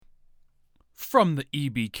From the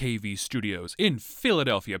EBKV studios in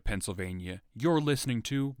Philadelphia, Pennsylvania, you're listening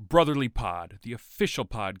to Brotherly Pod, the official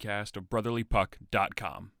podcast of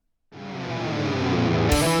BrotherlyPuck.com.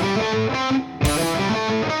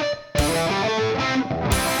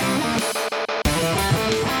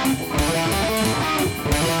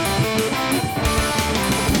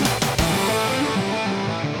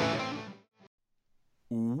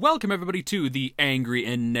 Welcome, everybody, to the Angry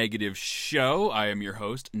and Negative Show. I am your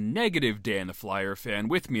host, Negative Dan the Flyer fan.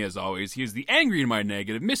 With me, as always, he is the Angry and my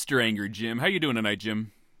Negative, Mr. Angry Jim. How you doing tonight,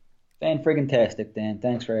 Jim? Fan-friggin-tastic, Dan.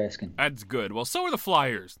 Thanks for asking. That's good. Well, so are the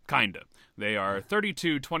Flyers, kinda. They are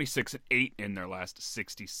 32, 26, and 8 in their last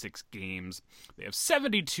 66 games. They have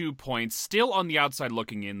 72 points, still on the outside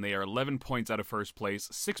looking in. They are 11 points out of first place,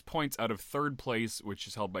 6 points out of third place, which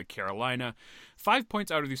is held by Carolina, 5 points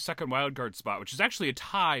out of the second wildcard spot, which is actually a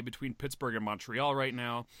tie between Pittsburgh and Montreal right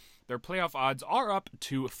now. Their playoff odds are up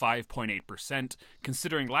to 5.8%.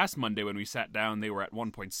 Considering last Monday when we sat down, they were at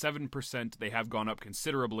 1.7%. They have gone up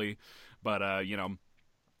considerably, but,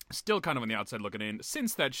 still kind of on the outside looking in.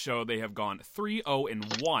 Since that show, they have gone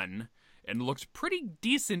 3-0-1 and looked pretty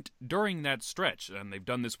decent during that stretch. And they've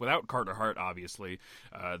done this without Carter Hart, obviously.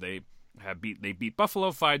 They beat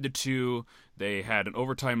Buffalo 5-2. They had an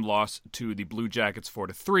overtime loss to the Blue Jackets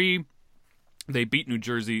 4-3. They beat New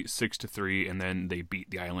Jersey 6-3, and then they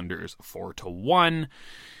beat the Islanders 4-1.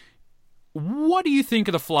 What do you think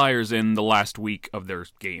of the Flyers in the last week of their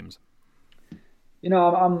games? You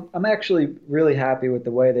know, I'm actually really happy with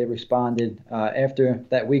the way they responded after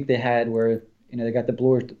that week they had where, you know, they got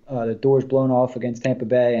the doors blown off against Tampa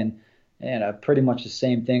Bay and pretty much the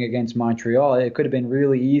same thing against Montreal. It could have been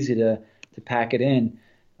really easy to pack it in.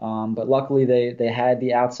 But luckily they had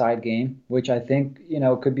the outside game, which I think, you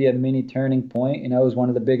know, could be a mini turning point. You know, it was one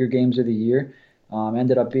of the bigger games of the year.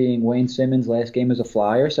 Ended up being Wayne Simmon's last game as a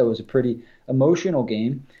Flyer, so it was a pretty emotional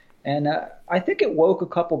game. And I think it woke a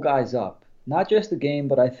couple guys up. Not just the game,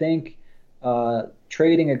 but I think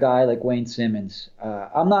trading a guy like Wayne Simmonds.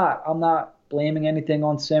 I'm not blaming anything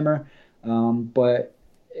on Simmer, but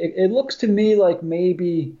it looks to me like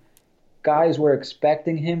maybe guys were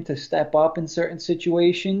expecting him to step up in certain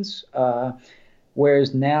situations,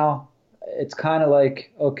 whereas now it's kind of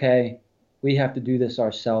like, okay, we have to do this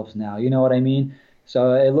ourselves now. You know what I mean?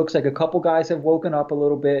 So it looks like a couple guys have woken up a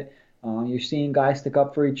little bit. You're seeing guys stick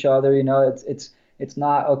up for each other. You know, it's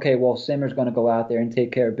not, okay, well, Simmer's going to go out there and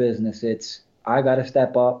take care of business. It's, I got to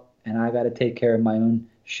step up and I got to take care of my own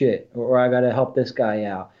shit, or I got to help this guy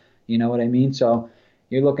out. You know what I mean? So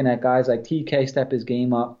you're looking at guys like TK step his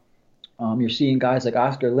game up. You're seeing guys like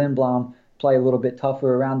Oscar Lindblom play a little bit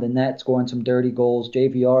tougher around the net, scoring some dirty goals.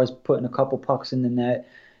 JVR is putting a couple pucks in the net.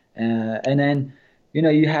 And then, you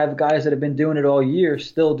know, you have guys that have been doing it all year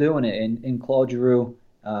still doing it in Claude Giroux,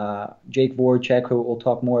 Jake Voracek, who we'll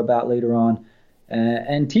talk more about later on.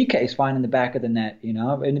 And TK's fine in the back of the net. You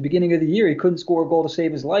know, in the beginning of the year, he couldn't score a goal to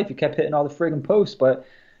save his life. He kept hitting all the friggin' posts, but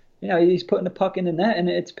you know, he's putting the puck in the net, and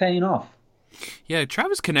it's paying off. Yeah,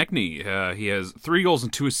 Travis Konechny, he has 3 goals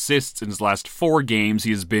and 2 assists in his last 4 games.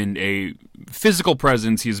 He has been a physical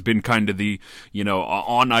presence. He has been kind of the, you know,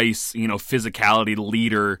 on-ice, you know, physicality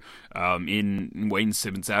leader in Wayne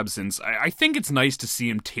Simmonds' absence. I think it's nice to see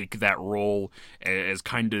him take that role as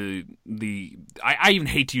kind of the, I even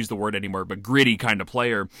hate to use the word anymore, but gritty kind of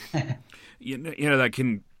player, you know, that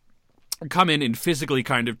can come in and physically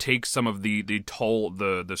kind of take some of the toll,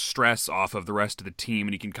 the stress off of the rest of the team,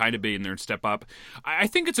 and he can kind of be in there and step up. I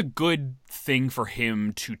think it's a good thing for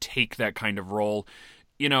him to take that kind of role.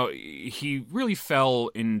 You know, he really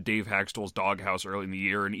fell in Dave Haxtell's doghouse early in the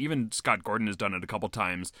year, and even Scott Gordon has done it a couple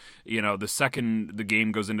times. You know, the second the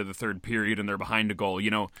game goes into the third period and they're behind a goal,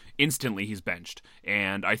 you know, instantly he's benched.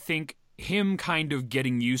 And I think him kind of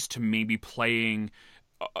getting used to maybe playing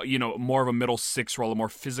you know, more of a middle six role, a more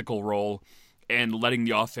physical role, and letting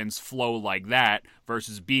the offense flow like that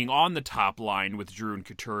versus being on the top line with Giroux and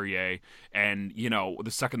Couturier. And, you know,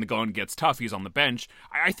 the second the going gets tough, he's on the bench.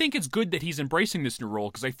 I think it's good that he's embracing this new role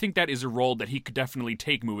because I think that is a role that he could definitely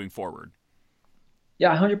take moving forward.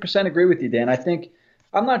 Yeah, I 100% agree with you, Dan.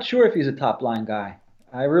 I'm not sure if he's a top line guy.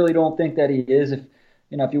 I really don't think that he is. If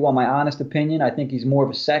you want my honest opinion, I think he's more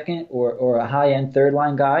of a second or a high-end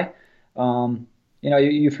third-line guy. You know,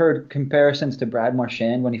 you've heard comparisons to Brad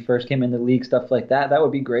Marchand when he first came in the league, stuff like that. That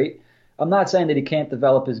would be great. I'm not saying that he can't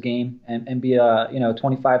develop his game and be a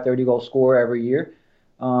 25, 30 goal scorer every year.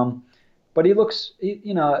 But he looks,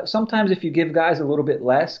 you know, sometimes if you give guys a little bit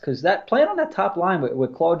less, because that playing on that top line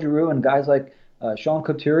with Claude Giroux and guys like Sean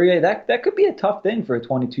Couturier, that could be a tough thing for a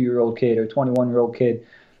 22-year-old kid or 21-year-old kid.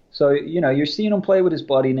 So, you know, you're seeing him play with his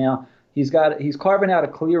buddy now. he's carving out a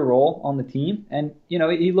clear role on the team, and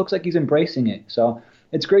he looks like he's embracing it. So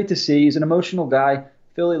it's great to see. He's an emotional guy.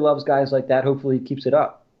 Philly loves guys like that. Hopefully he keeps it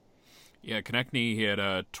up. Yeah, Konechny, he had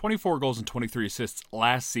 24 goals and 23 assists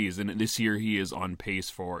last season. This year he is on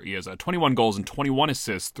pace he has 21 goals and 21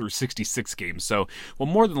 assists through 66 games. So will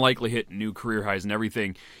more than likely hit new career highs and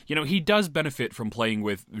everything. He does benefit from playing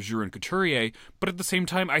with Giroux and Couturier, but at the same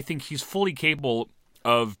time, I think he's fully capable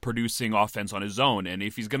of producing offense on his own. And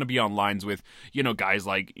if he's going to be on lines with, guys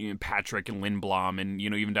like Patrick and Lindblom and,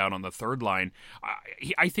 even down on the third line,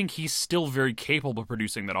 I think he's still very capable of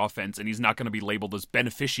producing that offense, and he's not going to be labeled as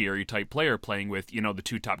beneficiary type player playing with, the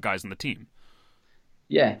two top guys on the team.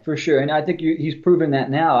 Yeah, for sure. And I think he's proving that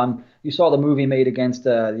now. You saw the move he made against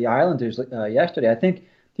the Islanders yesterday. I think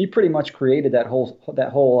he pretty much created that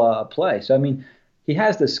whole play. So, I mean, he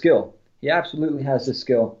has the skill. He absolutely has the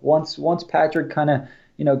skill. Once Patrick kind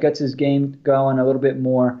of gets his game going a little bit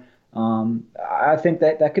more, I think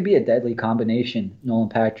that could be a deadly combination. Nolan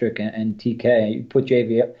Patrick and TK. You put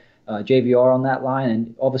JVR on that line,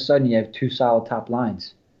 and all of a sudden you have two solid top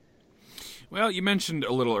lines. Well, you mentioned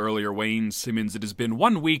a little earlier Wayne Simmonds. It has been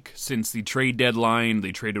 1 week since the trade deadline.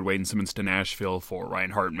 They traded Wayne Simmonds to Nashville for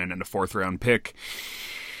Ryan Hartman and a 4th-round pick.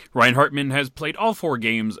 Ryan Hartman has played all 4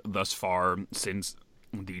 games thus far since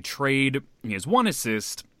the trade. He has 1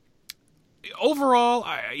 assist. Overall,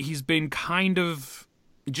 he's been kind of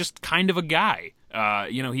a guy.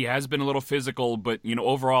 He has been a little physical, but,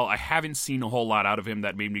 overall, I haven't seen a whole lot out of him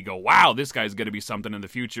that made me go, wow, this guy's going to be something in the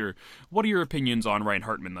future. What are your opinions on Ryan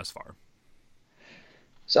Hartman thus far?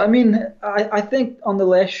 So, I mean, I think on the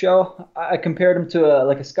last show, I compared him to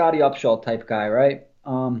a Scotty Upshall type guy, right?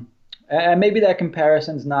 And maybe that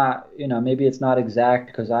comparison's not, maybe it's not exact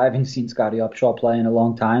because I haven't seen Scotty Upshall play in a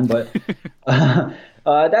long time, but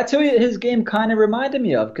that's who his game kind of reminded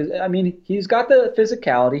me of. Because, I mean, he's got the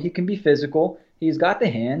physicality. He can be physical. He's got the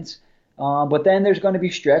hands. But then there's going to be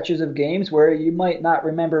stretches of games where you might not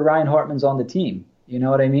remember Ryan Hartman's on the team. You know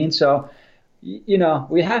what I mean? So,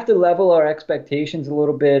 we have to level our expectations a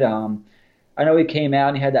little bit. I know he came out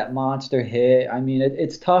and he had that monster hit. I mean,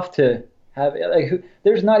 it's tough to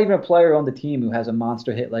there's not even a player on the team who has a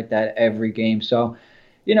monster hit like that every game. So,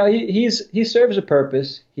 he serves a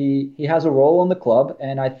purpose. He has a role in the club,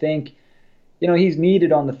 and I think, he's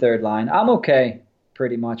needed on the third line. I'm okay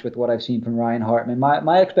pretty much with what I've seen from Ryan Hartman.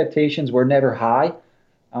 My expectations were never high,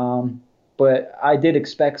 but I did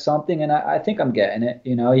expect something, and I think I'm getting it.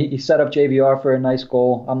 He set up JVR for a nice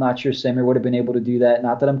goal. I'm not sure Simmer would have been able to do that.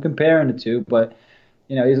 Not that I'm comparing the two, but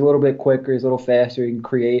he's a little bit quicker, he's a little faster, he can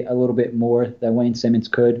create a little bit more than Wayne Simmonds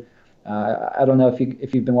could. I don't know if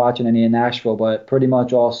you've been watching any in Nashville, but pretty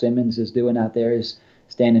much all Simmonds is doing out there is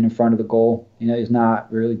standing in front of the goal. He's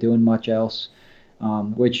not really doing much else,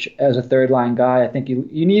 which as a third line guy, I think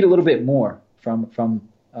you need a little bit more from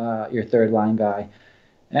your third line guy.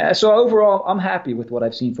 So overall, I'm happy with what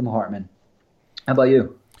I've seen from Hartman. How about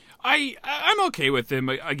you? I'm okay with him.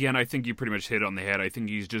 Again, I think you pretty much hit it on the head. I think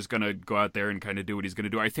he's just going to go out there and kind of do what he's going to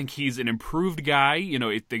do. I think he's an improved guy.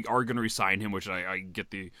 If they are going to resign him, which I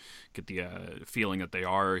get the feeling that they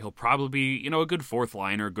are, he'll probably be, a good 4th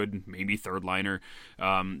liner, good maybe 3rd liner.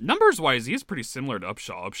 Numbers-wise, he is pretty similar to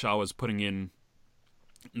Upshaw. Upshaw was putting in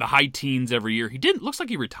the high teens every year. Looks like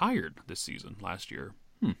he retired this season, last year.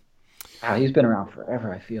 Wow, he's been around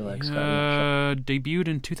forever, I feel like. Debuted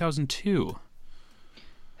in 2002.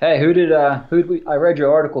 Hey, I read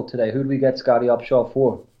your article today. Who did we get Scotty Upshall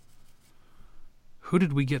for? Who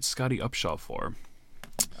did we get Scotty Upshall for?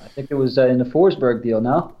 I think it was in the Forsberg deal,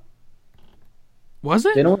 no? Was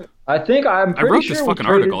it? I wrote this fucking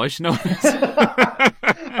article. I should know this.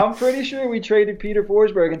 I'm pretty sure we traded Peter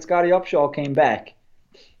Forsberg and Scotty Upshall came back.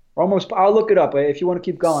 I'll look it up. If you want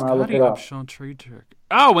to keep going, I'll look it up. Scotty Upshall trade trick.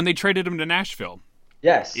 Oh, when they traded him to Nashville.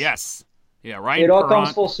 Yes. Yeah, Ryan. It all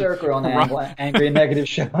comes full circle on the Angry and Negative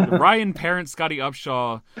show. Ryan Parent, Scotty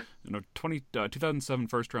Upshall, 2007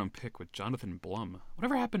 first-round pick with Jonathan Blum.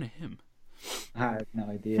 Whatever happened to him? I have no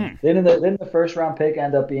idea. Didn't the first-round pick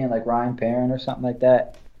end up being like Ryan Parent or something like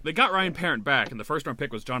that? They got Ryan Parent back, and the first-round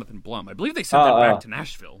pick was Jonathan Blum. I believe they sent that back to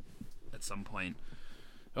Nashville at some point.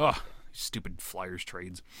 Oh, stupid Flyers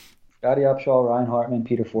trades. Scotty Upshall, Ryan Hartman,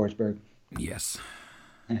 Peter Forsberg. Yes.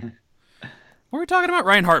 What were we talking about?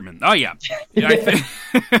 Ryan Hartman. Oh, yeah.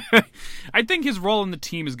 I think his role in the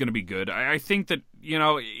team is going to be good. I think that,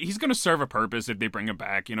 he's going to serve a purpose if they bring him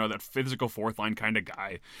back, that physical 4th line kind of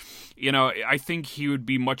guy. I think he would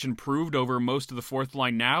be much improved over most of the 4th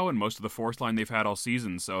line now and most of the 4th line they've had all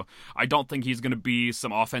season. So I don't think he's going to be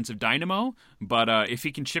some offensive dynamo, but if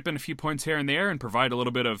he can chip in a few points here and there and provide a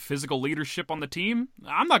little bit of physical leadership on the team,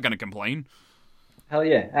 I'm not going to complain. Hell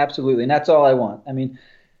yeah, absolutely. And that's all I want. I mean,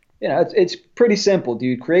 it's pretty simple,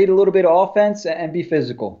 dude. Create a little bit of offense and be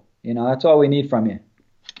physical. That's all we need from you.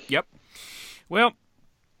 Yep. Well,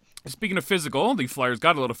 speaking of physical, the Flyers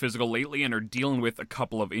got a little physical lately and are dealing with a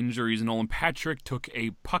couple of injuries. Nolan Patrick took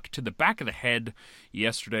a puck to the back of the head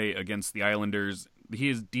yesterday against the Islanders. He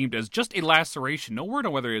is deemed as just a laceration. No word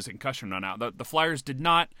on whether he has a concussion or not. The Flyers did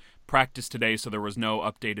not practice today, so there was no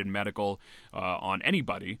updated medical on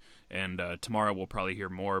anybody. And tomorrow we'll probably hear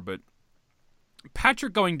more. But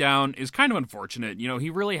Patrick going down is kind of unfortunate. He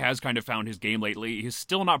really has kind of found his game lately. He's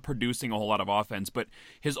still not producing a whole lot of offense, but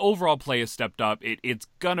his overall play has stepped up. It's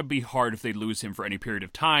going to be hard if they lose him for any period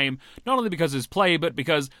of time, not only because of his play, but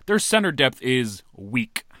because their center depth is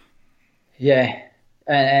weak. Yeah,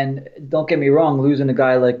 and don't get me wrong, losing a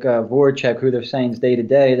guy like Voracek, who they're saying is day to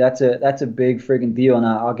day, that's a big friggin' deal, and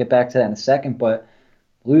I'll get back to that in a second. But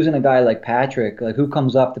losing a guy like Patrick, like who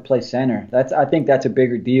comes up to play center, I think that's a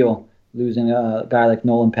bigger deal. Losing a guy like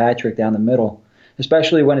Nolan Patrick down the middle,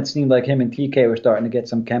 especially when it seemed like him and TK were starting to get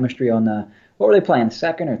some chemistry on the, what were they playing,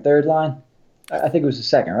 second or third line? I think it was the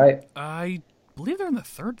second, right? I believe they're in the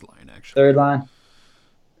third line, actually. Third line?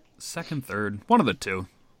 Second, third. One of the two.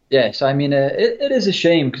 Yeah, so I mean, it is a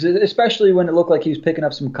shame, because especially when it looked like he was picking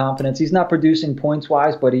up some confidence. He's not producing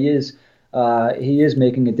points-wise, but he is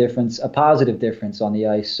making a difference, a positive difference on the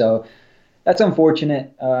ice. So that's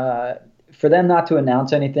unfortunate. For them not to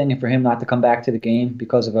announce anything and for him not to come back to the game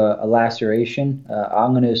because of a laceration,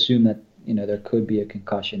 I'm going to assume that there could be a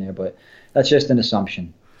concussion there, but that's just an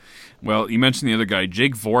assumption. Well, you mentioned the other guy,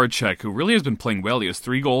 Jake Voracek, who really has been playing well. He has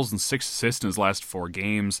 3 goals and 6 assists in his last 4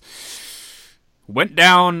 games. Went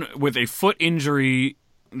down with a foot injury.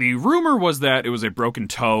 The rumor was that it was a broken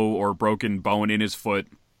toe or broken bone in his foot.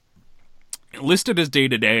 Listed as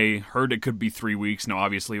day-to-day, heard it could be 3 weeks. Now,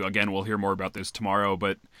 obviously, again, we'll hear more about this tomorrow,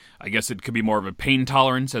 but I guess it could be more of a pain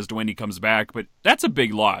tolerance as to when he comes back. But that's a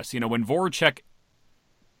big loss. When Voracek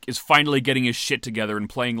is finally getting his shit together and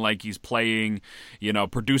playing like he's playing,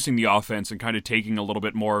 producing the offense and kind of taking a little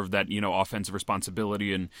bit more of that, offensive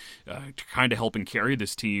responsibility and kind of helping carry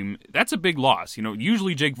this team, that's a big loss.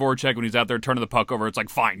 Usually Jake Voracek, when he's out there turning the puck over, it's like,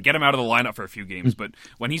 fine, get him out of the lineup for a few games. But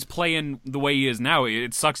when he's playing the way he is now,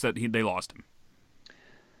 it sucks that they lost him.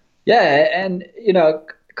 Yeah, and,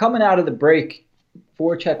 coming out of the break,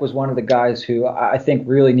 Voracek was one of the guys who I think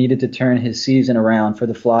really needed to turn his season around for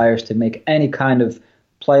the Flyers to make any kind of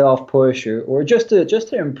playoff push or just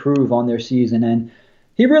to improve on their season, and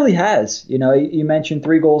he really has. You mentioned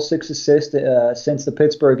 3 goals, 6 assists since the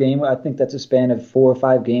Pittsburgh game. I think that's a span of 4 or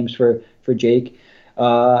 5 games for Jake.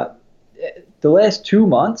 The last 2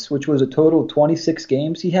 months, which was a total of 26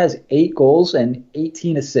 games, he has 8 goals and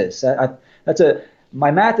 18 assists.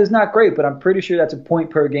 My math is not great, but I'm pretty sure that's a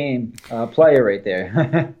point per game player right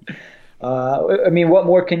there. I mean, what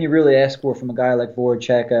more can you really ask for from a guy like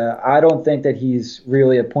Voracek? I don't think that he's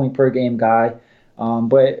really a point per game guy,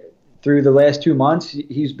 but through the last 2 months,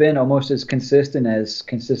 he's been almost as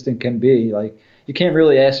consistent can be. Like, you can't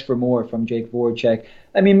really ask for more from Jake Voracek.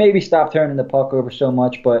 I mean, maybe stop turning the puck over so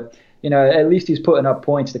much, but at least he's putting up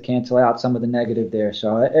points to cancel out some of the negative there.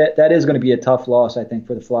 So that is going to be a tough loss, I think,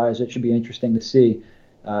 for the Flyers. It should be interesting to see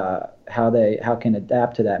how can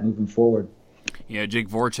adapt to that moving forward. Yeah, Jake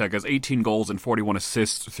Voracek has 18 goals and 41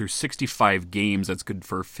 assists through 65 games. That's good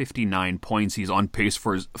for 59 points. He's on pace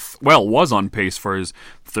for was on pace for his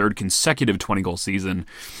 3rd consecutive 20-goal season.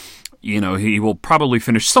 He will probably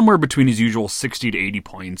finish somewhere between his usual 60 to 80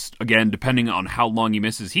 points. Again, depending on how long he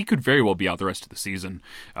misses, he could very well be out the rest of the season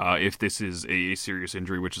if this is a serious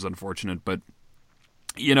injury, which is unfortunate. But,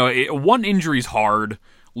 one injury is hard.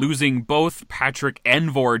 Losing both Patrick and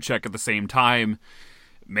Voracek at the same time,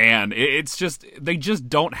 man, it's just, they just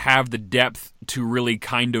don't have the depth to really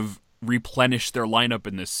kind of replenish their lineup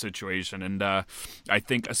in this situation. And I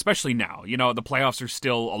think, especially now, the playoffs are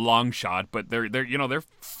still a long shot, but they're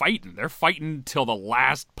fighting till the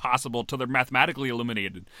last possible, till they're mathematically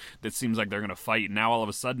eliminated. That seems like they're going to fight. And now all of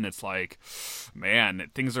a sudden it's like, man,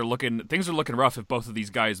 things are looking rough if both of these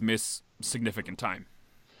guys miss significant time.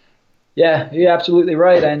 Yeah, you're absolutely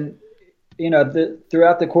right. And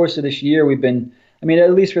throughout the course of this year,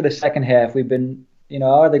 at least for the second half, we've been,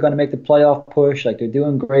 are they going to make the playoff push? Like, they're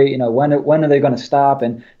doing great. When are they going to stop?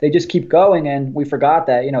 And they just keep going. And we forgot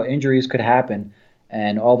that, injuries could happen.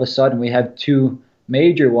 And all of a sudden we have 2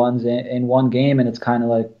 major ones in one game. And it's kind of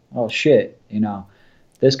like, oh, shit,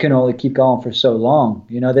 this can only keep going for so long.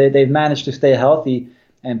 They've managed to stay healthy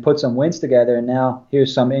and put some wins together. And now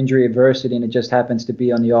here's some injury adversity. And it just happens to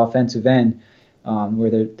be on the offensive end.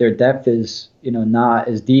 Where their depth is, not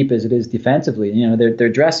as deep as it is defensively. They're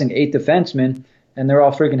dressing 8 defensemen, and they're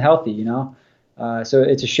all freaking healthy. So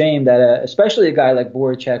it's a shame that, especially a guy like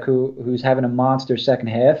Voracek, who's having a monster second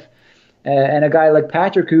half, and a guy like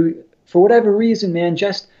Patrick, who, for whatever reason, man,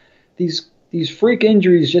 just these freak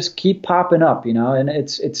injuries just keep popping up, and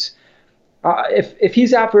it's if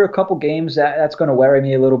he's out for a couple games, that's going to worry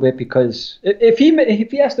me a little bit, because if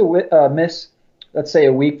he has to miss, let's say,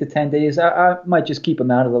 a week to 10 days, I might just keep him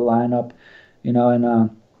out of the lineup, and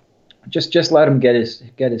just let him get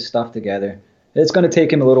his stuff together. It's going to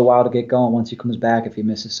take him a little while to get going once he comes back if he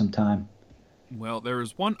misses some time. Well, there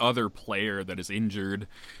is one other player that is injured.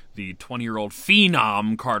 The 20-year-old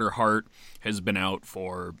phenom Carter Hart has been out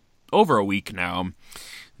for over a week now.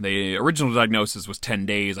 The original diagnosis was 10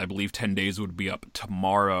 days. I believe 10 days would be up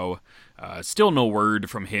tomorrow. Still no word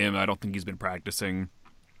from him. I don't think he's been practicing.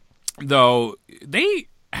 Though they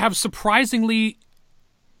have surprisingly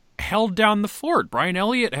held down the fort. Brian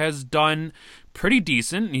Elliott has done pretty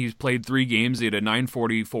decent. He's played 3 games. He had a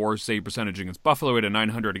 .944 save percentage against Buffalo, he had a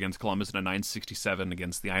 .900 against Columbus, and a .967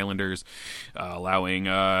 against the Islanders, allowing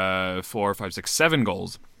 4, 5, 6, 7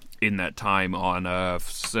 goals in that time on 4,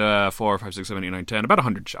 5, 6, 7, 8, 9, 10, about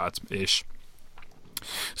 100 shots-ish.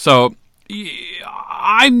 So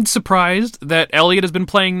I'm surprised that Elliott has been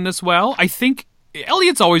playing this well. I think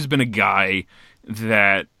Elliott's always been a guy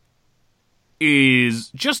that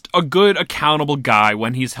is just a good, accountable guy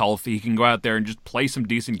when he's healthy. He can go out there and just play some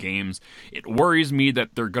decent games. It worries me that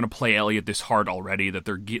they're going to play Elliott this hard already, that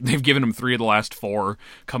they've given him 3 of the last 4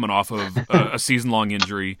 coming off of a season-long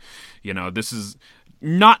injury. This is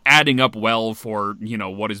not adding up well for,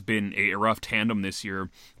 what has been a rough tandem this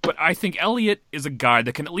year. But I think Elliott is a guy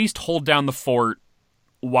that can at least hold down the fort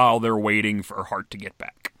while they're waiting for Hart to get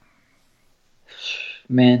back.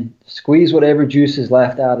 Man, squeeze whatever juice is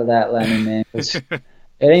left out of that lemon, man. It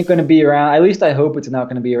ain't going to be around. At least I hope it's not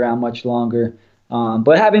going to be around much longer.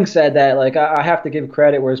 But having said that, I have to give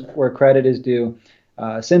credit where credit is due.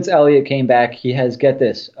 Since Elliott came back, he has, get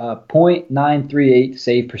this, .938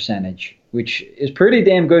 save percentage, which is pretty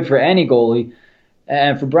damn good for any goalie.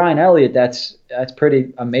 And for Brian Elliott, that's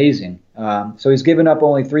pretty amazing. So he's given up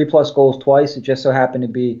only 3+ goals twice. It just so happened to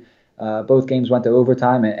be both games went to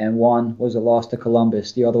overtime, and one was a loss to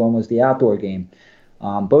Columbus. The other one was the outdoor game.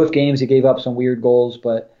 Both games he gave up some weird goals,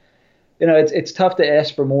 but it's tough to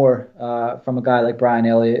ask for more from a guy like Brian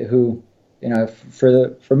Elliott, who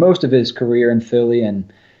for most of his career in Philly,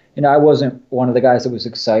 and I wasn't one of the guys that was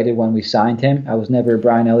excited when we signed him. I was never a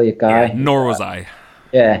Brian Elliott guy. Yeah, nor was I.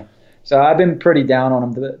 Yeah, so I've been pretty down on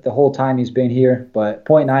him the whole time he's been here. But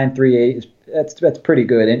 .938 that's pretty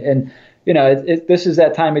good, and this is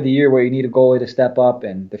that time of the year where you need a goalie to step up,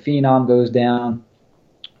 and the phenom goes down.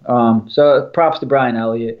 So props to Brian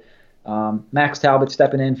Elliott. Max Talbot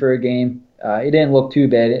stepping in for a game. He didn't look too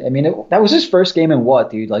bad. I mean, that was his first game in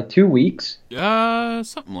what, dude? Like 2 weeks?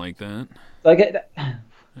 Something like that.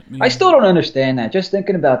 I still don't understand that. Just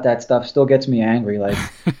thinking about that stuff still gets me angry. Like,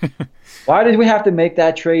 why did we have to make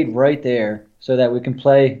that trade right there so that we can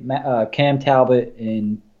play Cam Talbot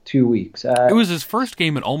in 2 weeks? It was his first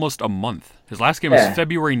game in almost a month. His last game was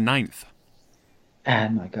February 9th. Oh,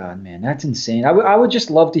 my God, man. That's insane. I would just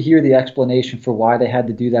love to hear the explanation for why they had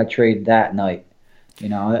to do that trade that night.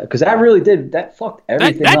 Because that really that fucked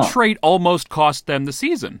everything up. That trade almost cost them the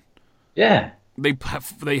season. Yeah. They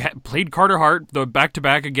played Carter Hart the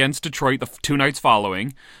back-to-back against Detroit the 2 nights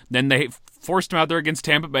following. Then they forced him out there against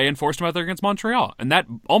Tampa Bay and forced him out there against Montreal. And that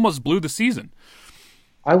almost blew the season.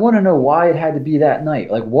 I want to know why it had to be that night.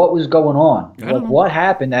 Like, what was going on? What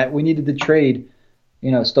happened that we needed to trade,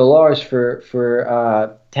 Stolarz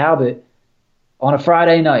for Talbot on a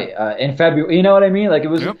Friday night in February? You know what I mean? Like, it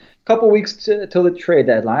was a couple weeks till the trade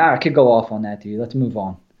deadline. I could go off on that, dude. Let's move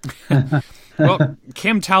on. Well,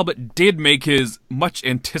 Cam Talbot did make his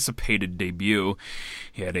much-anticipated debut.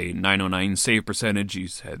 He had a .909 save percentage.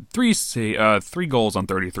 He's had 3 goals on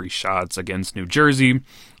 33 shots against New Jersey.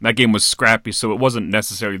 That game was scrappy, so it wasn't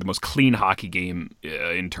necessarily the most clean hockey game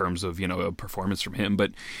in terms of, a performance from him.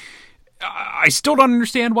 But I still don't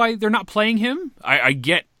understand why they're not playing him. I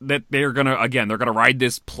get that they're gonna ride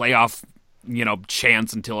this playoff,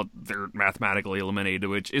 chance until they're mathematically eliminated,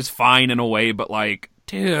 which is fine in a way, but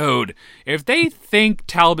dude, if they think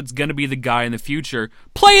Talbot's going to be the guy in the future,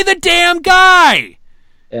 play the damn guy!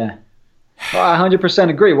 Yeah. Well, I 100%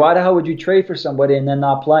 agree. Why the hell would you trade for somebody and then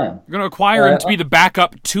not play him? You're going to acquire him to be the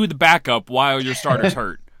backup to the backup while your starter's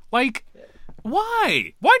hurt. Why?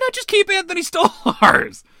 Why not just keep Anthony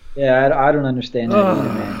Stolarz? Yeah, I don't understand that either,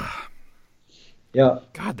 man. Yeah.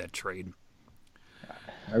 God, that trade.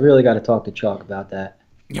 I really got to talk to Chalk about that.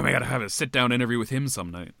 Yeah, we got to have a sit-down interview with him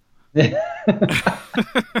some night.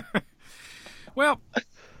 Well,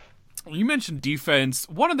 You mentioned defense.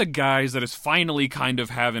 One of the guys that is finally kind of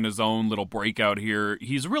having his own little breakout here,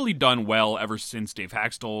 he's really done well ever since Dave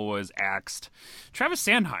Haxtell was axed. Travis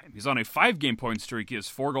Sanheim, he's on a 5-game point streak. He has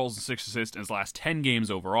 4 goals and 6 assists in his last 10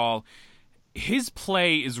 games overall. His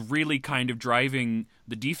play is really kind of driving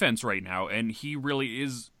the defense right now, and he really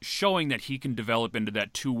is showing that he can develop into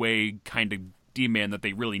that two-way kind of D-man that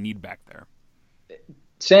they really need back there.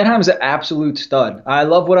 Sanheim's an absolute stud. I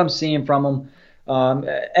love what I'm seeing from him.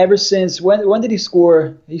 Ever since when did he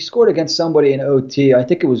score? He scored against somebody in OT. I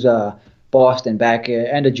think it was Boston back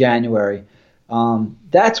end of January.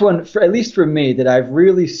 That's when, at least for me, that I've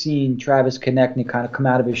really seen Travis Konechny kind of come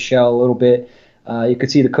out of his shell a little bit. You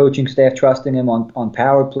could see the coaching staff trusting him on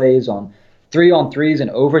power plays, on 3-on-3s,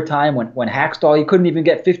 and overtime. When Haxtell, he couldn't even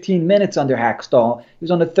get 15 minutes under Haxtell. He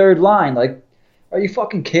was on the third line. Like, are you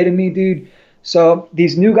fucking kidding me, dude? So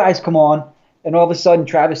these new guys come on, and all of a sudden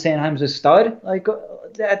Travis Sanheim's a stud. Like,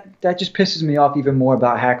 that just pisses me off even more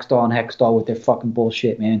about Haxtell and Hextall with their fucking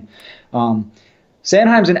bullshit, man.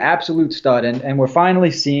 Sanheim's an absolute stud, and we're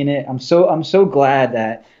finally seeing it. I'm so glad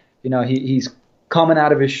that he's coming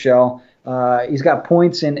out of his shell. He's got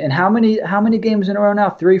points in how many games in a row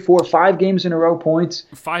now? 3, 4, 5 games in a row points.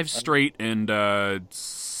 5 straight and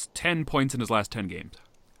 10 points in his last 10 games.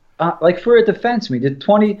 Like for a defenseman, the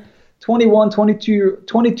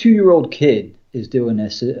 22-year-old kid is doing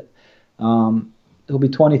this. He'll be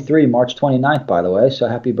 23 March 29th, by the way. So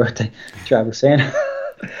happy birthday, Travis Sanheim.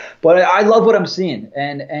 But I love what I'm seeing,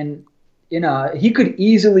 and he could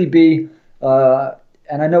easily be.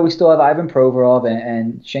 And I know we still have Ivan Provorov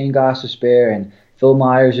and Shane Gostisbehere and Phil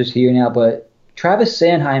Myers is here now, but Travis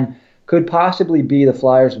Sanheim could possibly be the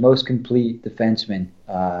Flyers' most complete defenseman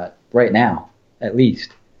right now, at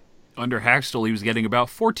least. Under Haxtell, he was getting about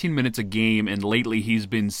 14 minutes a game, and lately he's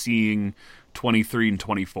been seeing 23 and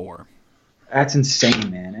 24. That's insane,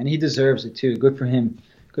 man, and he deserves it too. Good for him.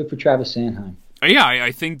 Good for Travis Sanheim. Yeah,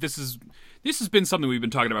 I think this has been something we've been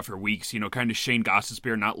talking about for weeks, kind of Shane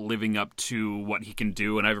Gostisbehere not living up to what he can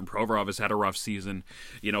do, and Ivan Provorov has had a rough season.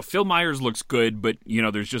 Phil Myers looks good, but,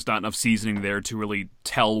 there's just not enough seasoning there to really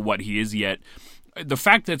tell what he is yet. The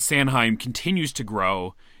fact that Sanheim continues to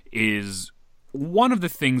grow is one of the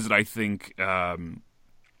things that I think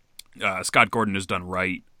Scott Gordon has done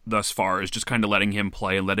right thus far, is just kind of letting him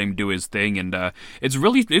play and letting him do his thing, and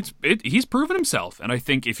he's proven himself. And I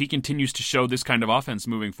think if he continues to show this kind of offense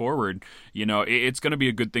moving forward, it's going to be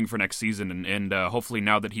a good thing for next season, and hopefully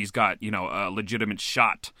now that he's got a legitimate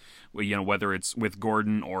shot, whether it's with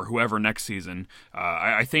Gordon or whoever next season,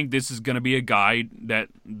 I think this is going to be a guy that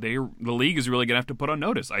the league is really going to have to put on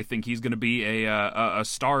notice. I think he's going to be a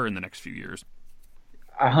star in the next few years.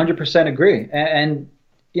 I 100% agree, and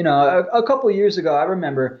a couple of years ago, I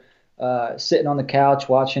remember sitting on the couch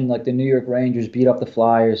watching like the New York Rangers beat up the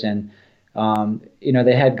Flyers, and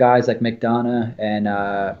they had guys like McDonough, and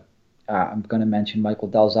I'm going to mention Michael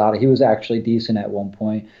Del Zotto. He was actually decent at one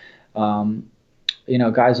point.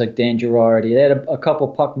 Guys like Dan Girardi. They had a couple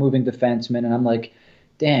puck-moving defensemen, and I'm like,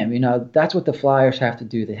 damn, that's what the Flyers have to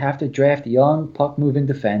do. They have to draft young puck-moving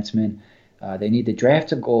defensemen. They need to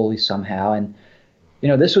draft a goalie somehow, and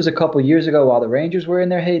this was a couple years ago while the Rangers were in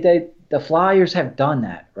their heyday. The Flyers have done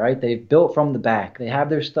that, right? They've built from the back. They have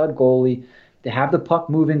their stud goalie. They have the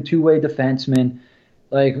puck-moving two-way defenseman.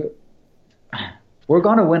 Like, we're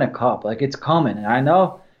gonna win a cup. Like, it's coming. And I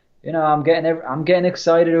know, I'm getting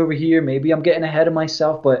excited over here. Maybe I'm getting ahead of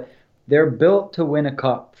myself, but they're built to win a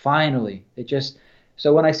cup. Finally,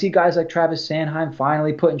 so when I see guys like Travis Sanheim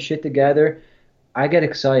finally putting shit together, I get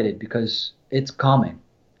excited because it's coming.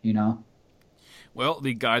 Well,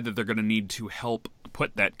 the guy that they're going to need to help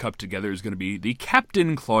put that cup together is going to be the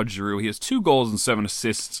captain, Claude Giroux. He has 2 goals and 7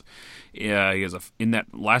 assists. He has in that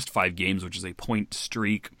last 5 games, which is a point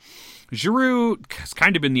streak. Giroux has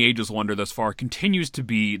kind of been the ageless wonder thus far, continues to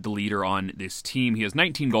be the leader on this team. He has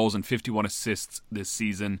 19 goals and 51 assists this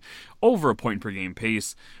season, over a point per game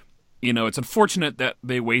pace. It's unfortunate that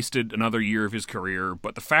they wasted another year of his career,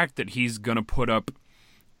 but the fact that he's going to put up,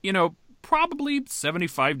 probably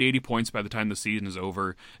 75 to 80 points by the time the season is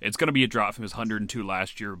over. It's going to be a drop from his 102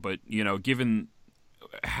 last year, but, given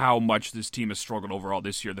how much this team has struggled overall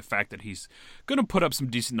this year, the fact that he's going to put up some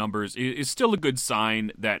decent numbers is still a good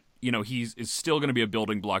sign that, he's still going to be a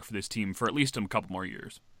building block for this team for at least a couple more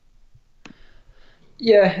years.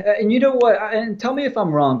 Yeah, and you know what? And tell me if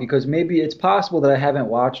I'm wrong, because maybe it's possible that I haven't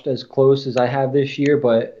watched as close as I have this year,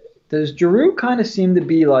 but does Giroux kind of seem to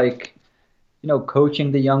be like,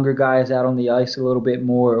 coaching the younger guys out on the ice a little bit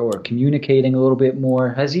more, or communicating a little bit more?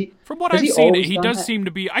 Has he? From what I've seen, he does seem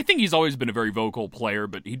to be. I think he's always been a very vocal player,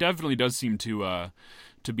 but he definitely does seem to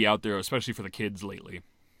be out there, especially for the kids lately.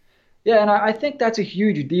 Yeah, and I think that's a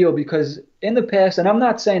huge deal because in the past, and I'm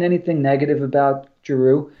not saying anything negative about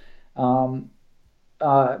Giroux, um,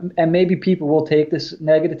 and maybe people will take this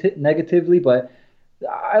negatively, but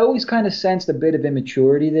I always kind of sensed a bit of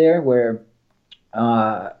immaturity there where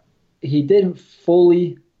uh, he didn't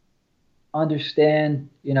fully understand,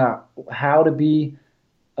 how to be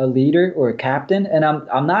a leader or a captain. And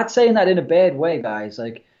I'm not saying that in a bad way, guys.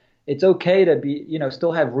 Like it's okay to be,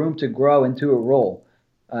 still have room to grow into a role.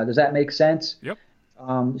 Does that make sense? Yep.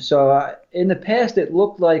 So in the past, it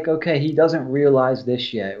looked like okay, he doesn't realize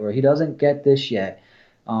this yet, or he doesn't get this yet.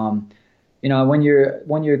 Um, when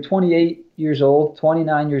you're 28 years old,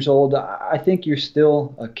 29 years old, I think you're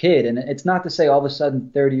still a kid, and it's not to say all of a sudden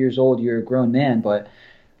 30 years old you're a grown man, but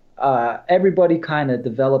everybody kind of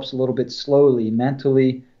develops a little bit slowly,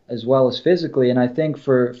 mentally as well as physically. And I think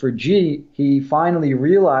for G, he finally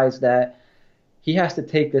realized that he has to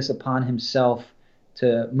take this upon himself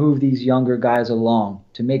to move these younger guys along,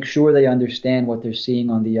 to make sure they understand what they're seeing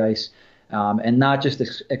on the ice, and not just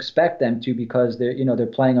expect them to because they're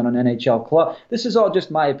playing on an NHL club. This is all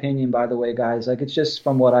just my opinion, by the way, guys. Like it's just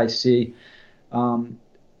from what I see. Um,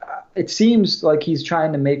 it seems like he's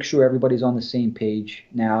trying to make sure everybody's on the same page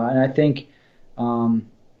now, and I think, um,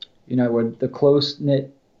 where the close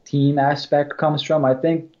knit team aspect comes from, I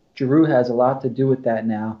think Giroux has a lot to do with that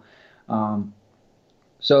now. Um,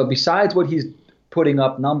 so besides what he's putting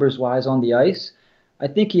up numbers wise on the ice, I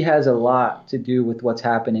think he has a lot to do with what's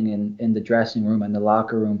happening in the dressing room and the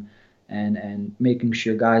locker room, and making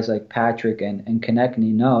sure guys like Patrick and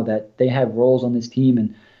Konechny know that they have roles on this team.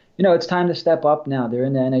 And it's time to step up now. They're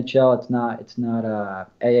in the NHL. It's not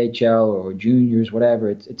AHL or juniors, whatever.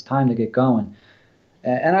 It's time to get going.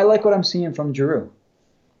 And I like what I'm seeing from Giroux.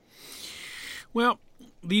 Well,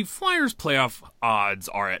 the Flyers playoff odds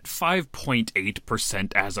are at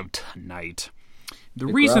 5.8% as of tonight. The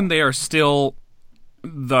reason they are still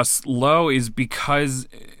thus low is because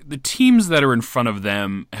the teams that are in front of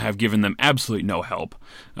them have given them absolutely no help.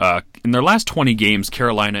 In their last 20 games,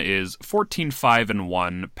 Carolina is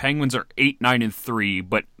 14-5-1. Penguins are 8-9-3,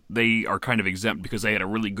 but they are kind of exempt because they had a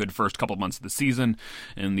really good first couple months of the season,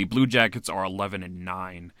 and the Blue Jackets are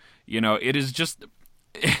 11-9. It is just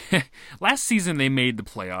last season they made the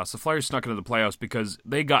playoffs. The Flyers snuck into the playoffs because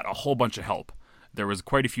they got a whole bunch of help. There was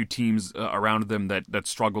quite a few teams around them that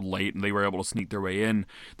struggled late, and they were able to sneak their way in.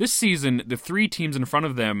 This season, the three teams in front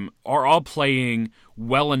of them are all playing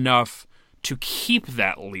well enough to keep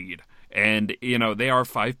that lead. And, they are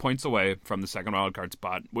 5 points away from the second wildcard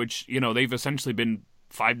spot, which, they've essentially been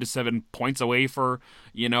 5 to 7 points away for,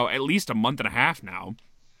 at least a month and a half now.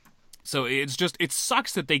 So it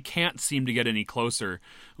sucks that they can't seem to get any closer.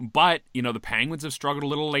 But, the Penguins have struggled a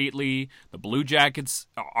little lately. The Blue Jackets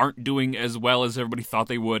aren't doing as well as everybody thought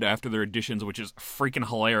they would after their additions, which is freaking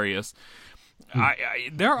hilarious.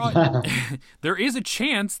 There is a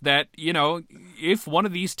chance that, if one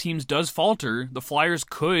of these teams does falter, the Flyers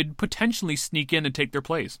could potentially sneak in and take their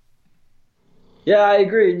place. Yeah, I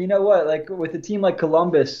agree. And you know what? Like with a team like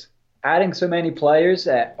Columbus, adding so many players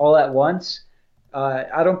all at once,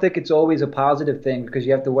 I don't think it's always a positive thing because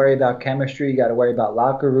you have to worry about chemistry. You got to worry about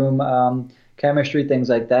locker room chemistry, things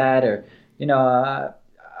like that. Or,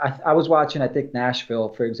 I was watching, I think, Nashville,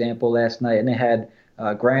 for example, last night, and they had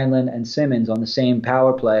Granlund and Simmons on the same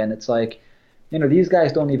power play. And it's like, these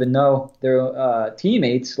guys don't even know their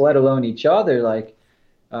teammates, let alone each other. Like,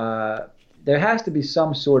 there has to be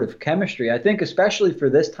some sort of chemistry. I think especially for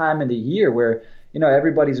this time of the year where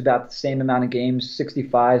everybody's about the same amount of games,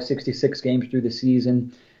 65, 66 games through the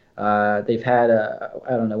season. They've had, I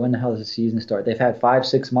don't know, when the hell does the season start? They've had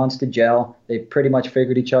 5-6 months to gel. They've pretty much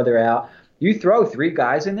figured each other out. You throw three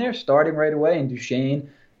guys in there starting right away, and Duchesne,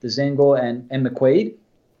 Dzingel, and McQuaid,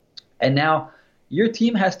 and now your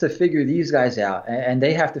team has to figure these guys out, and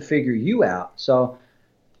they have to figure you out. So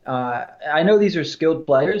I know these are skilled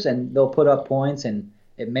players, and they'll put up points, and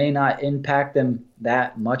it may not impact them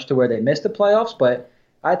that much to where they miss the playoffs, but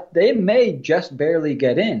they may just barely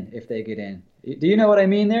get in if they get in. Do you know what I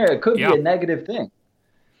mean there? It could be a negative thing.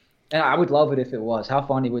 And I would love it if it was. How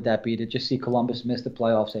funny would that be to just see Columbus miss the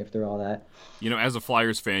playoffs after all that? As a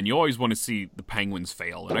Flyers fan, you always want to see the Penguins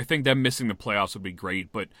fail. And I think them missing the playoffs would be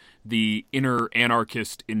great, but the inner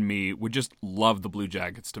anarchist in me would just love the Blue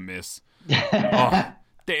Jackets to miss.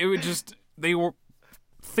 They will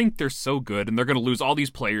think they're so good, and they're going to lose all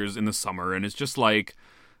these players in the summer, and it's just like,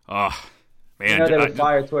 man. They would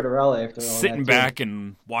fire Tortorella after all that. Sitting back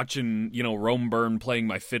and watching, Rome Burn playing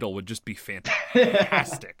my fiddle would just be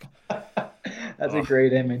fantastic. That's a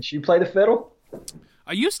great image. You play the fiddle?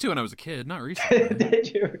 I used to when I was a kid, not recently.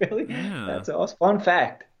 Did you really? Yeah. That's awesome. Fun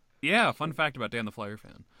fact. Yeah, fun fact about Dan the Flyer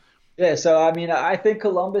fan. Yeah, so I mean, I think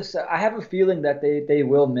Columbus. I have a feeling that they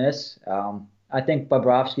will miss. I think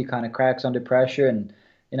Bobrovsky kind of cracks under pressure, and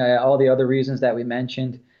all the other reasons that we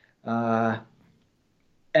mentioned. Uh,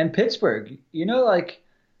 and Pittsburgh, like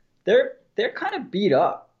they're kind of beat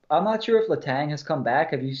up. I'm not sure if Letang has come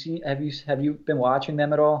back. Have you been watching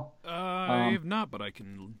them at all? I Um, have not, but I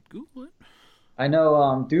can Google it. I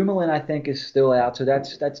know Dumoulin I think is still out, so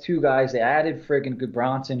that's two guys. They added friggin'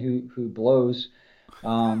 Goodbronson who blows.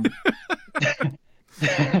 Um,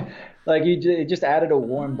 like you just added a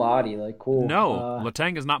warm body, like cool. No,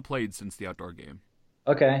 Letang has not played since the outdoor game.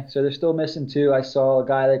 Okay, so they're still missing two. I saw a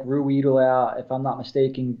guy like Ruedel out, if I'm not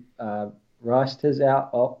mistaken. Rust is out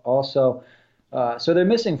also. So they're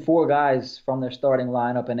missing four guys from their starting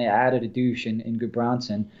lineup, and they added a douche in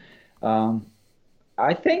Goodbronson. Um,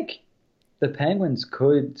 I think the Penguins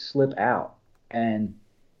could slip out, and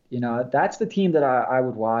that's the team that I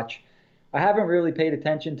would watch. I haven't really paid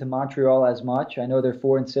attention to Montreal as much. I know they're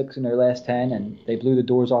 4-6 in their last 10, and they blew the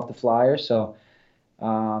doors off the Flyers. So,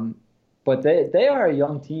 um, but they are a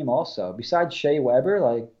young team also. Besides Shea Weber,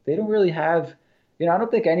 like they don't really have. I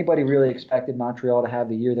don't think anybody really expected Montreal to have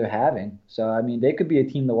the year they're having. So, I mean, they could be a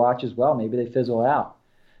team to watch as well. Maybe they fizzle out.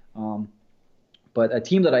 Um, but a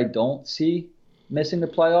team that I don't see missing the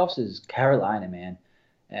playoffs is Carolina, man.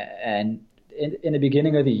 And in the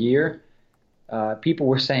beginning of the year, people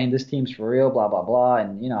were saying this team's for real, blah blah blah,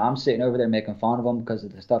 and I'm sitting over there making fun of them because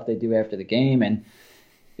of the stuff they do after the game. And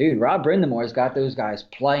dude, Rob Brindamore's got those guys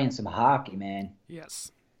playing some hockey, man.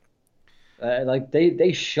 Yes. Like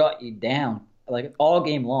they shut you down like all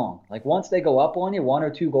game long. Like once they go up on you, one or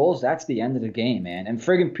two goals, that's the end of the game, man. And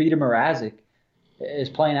friggin' Peter Mrazek is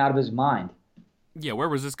playing out of his mind. Yeah, where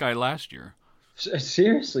was this guy last year?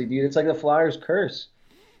 Seriously, dude, it's like the Flyers curse.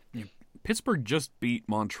 Yeah, Pittsburgh just beat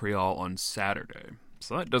Montreal on Saturday,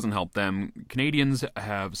 so that doesn't help them. Canadians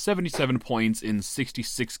have 77 points in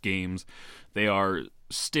 66 games. They are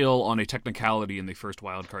still on a technicality in the first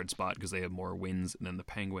wildcard spot because they have more wins than the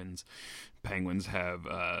Penguins. Penguins have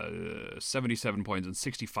 77 points in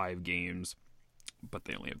 65 games, but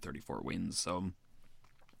they only have 34 wins, so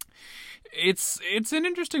it's an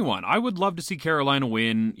interesting one. I would love to see Carolina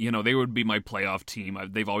win. They would be my playoff team.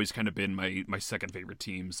 They've always kind of been my second favorite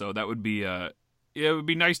team. So that would be it would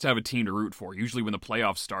be nice to have a team to root for. Usually when the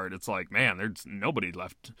playoffs start, it's like, man, there's nobody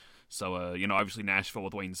left. So obviously Nashville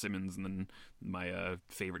with Wayne Simmons, and then my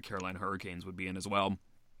favorite Carolina Hurricanes would be in as well.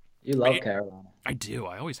 You love Carolina. I do.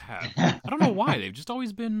 I always have. I don't know why. They've just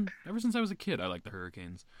always been. Ever since I was a kid, I like the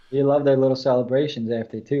Hurricanes. You love their little celebrations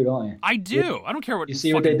after too, don't you? I do. I don't care what You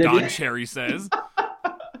see what they fucking did? Don Cherry says.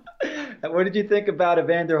 What did you think about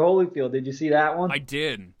Evander Holyfield? Did you see that one? I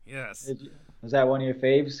did. Yes. Was that one of your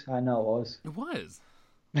faves? I know it was. It was.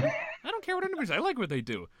 I don't care what anybody says. I like what they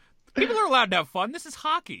do. People are allowed to have fun. This is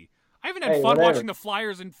hockey. I haven't had fun watching the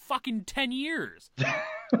Flyers in fucking 10 years.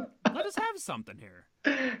 Let us have something here.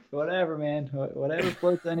 Whatever, man. Whatever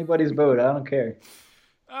floats anybody's boat. I don't care.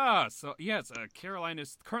 So yes, Carolina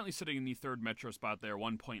is currently sitting in the third Metro spot there,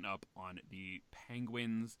 1 point up on the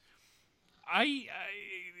Penguins. I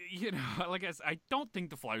like I said, I don't think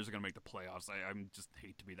the Flyers are going to make the playoffs. I'm just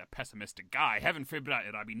hate to be that pessimistic guy. Heaven forbid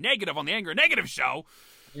I'd be negative on the Anger Negative show.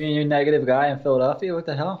 You mean you're a negative guy in Philadelphia? What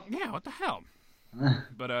the hell? Yeah, what the hell?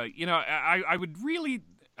 But I would really.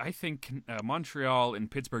 I think Montreal and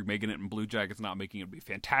Pittsburgh making it and Blue Jackets not making it would be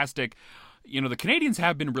fantastic. The Canadians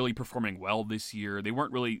have been really performing well this year. They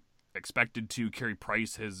weren't really expected to. Carey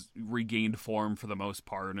Price has regained form for the most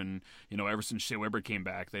part, and ever since Shea Weber came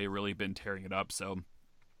back, they've really been tearing it up. So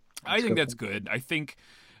I think that's good. I think,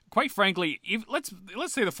 quite frankly, let's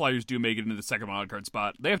say the Flyers do make it into the second wildcard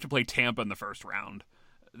spot, they have to play Tampa in the first round.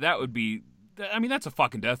 That would be. I mean, that's a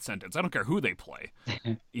fucking death sentence. I don't care who they play.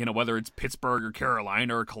 Whether it's Pittsburgh or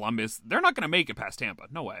Carolina or Columbus, they're not going to make it past Tampa.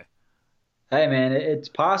 No way. Hey, man, it's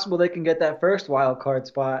possible they can get that first wild card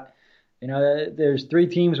spot. There's three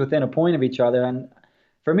teams within a point of each other. And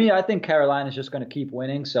for me, I think Carolina's just going to keep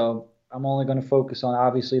winning. So I'm only going to focus on,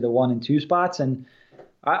 obviously, the 1 and 2 spots. And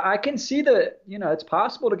I can see that, it's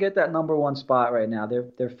possible to get that number 1 spot right now.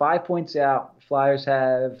 They're 5 points out. Flyers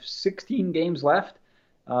have 16 games left.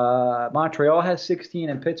 Montreal has 16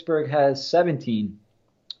 and Pittsburgh has 17.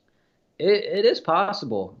 It is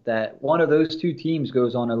possible that one of those two teams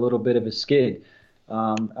goes on a little bit of a skid.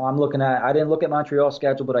 I didn't look at Montreal's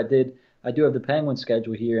schedule, but I do have the Penguins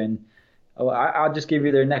schedule here, and I'll just give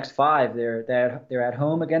you their next 5. They're at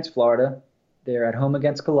home against Florida, they're at home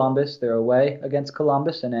against Columbus, they're away against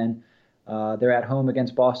Columbus, and then they're at home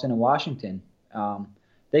against Boston and Washington.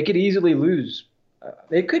 They could easily lose.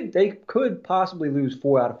 They could possibly lose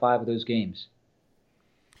 4 out of 5 of those games.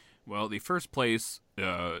 Well, the first place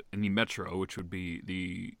in the Metro, which would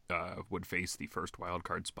be would face the first wild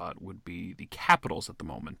card spot, would be the Capitals at the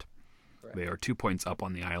moment. Correct. They are 2 points up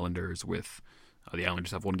on the Islanders. With the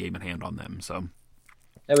Islanders have one game in hand on them. So,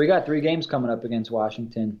 yeah, we got 3 games coming up against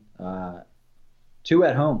Washington. 2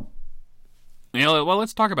 at home. Yeah, well,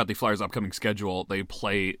 let's talk about the Flyers' upcoming schedule. They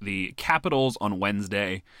play the Capitals on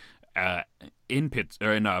Wednesday in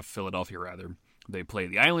Philadelphia, rather. They play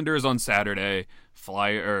the Islanders on Saturday,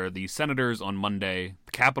 the Senators on Monday,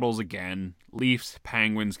 the Capitals again, Leafs,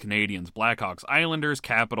 Penguins, Canadiens, Blackhawks, Islanders,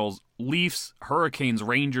 Capitals, Leafs, Hurricanes,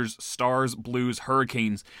 Rangers, Stars, Blues,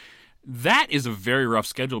 Hurricanes. That is a very rough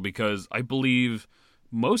schedule because I believe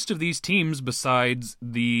most of these teams, besides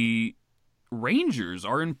the Rangers,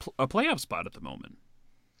 are in a playoff spot at the moment,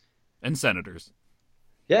 and Senators.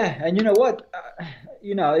 Yeah, and you know what?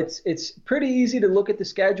 It's pretty easy to look at the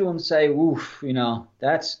schedule and say, "Oof,"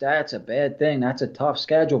 that's a bad thing. That's a tough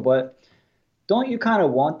schedule. But don't you kind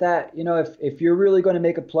of want that? If you're really going to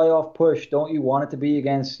make a playoff push, don't you want it to be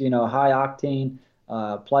against high octane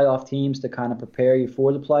playoff teams to kind of prepare you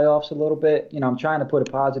for the playoffs a little bit? I'm trying to put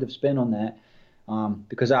a positive spin on that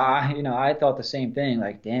because I thought the same thing.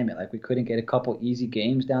 Like, damn it, like we couldn't get a couple easy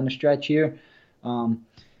games down the stretch here.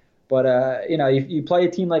 But you play a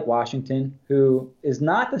team like Washington, who is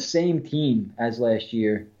not the same team as last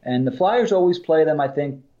year. And the Flyers always play them, I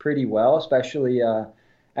think, pretty well, especially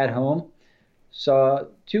at home. So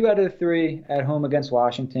 2 out of 3 at home against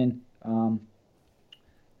Washington.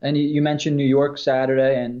 And you mentioned New York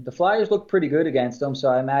Saturday, and the Flyers look pretty good against them. So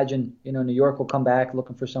I imagine, New York will come back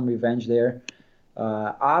looking for some revenge there.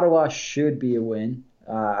 Ottawa should be a win.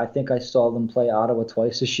 I think I saw them play Ottawa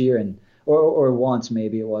twice this year, or once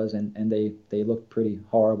maybe it was, and they looked pretty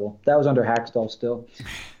horrible. That was under Hackstall still.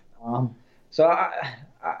 So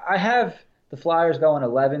I have the Flyers going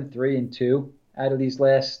 11-3-2 out of these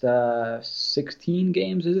last 16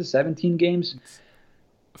 games. Is it 17 games?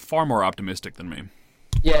 Far more optimistic than me.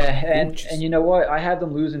 Yeah, and you know what? I have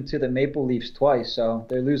them losing to the Maple Leafs twice, so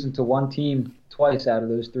they're losing to one team twice out of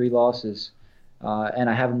those 3 losses. And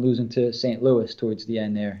I have them losing to St. Louis towards the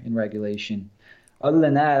end there in regulation. Other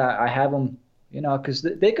than that, I have them, because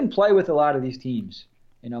they can play with a lot of these teams.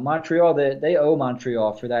 Montreal, they owe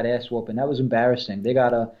Montreal for that ass whooping. That was embarrassing. They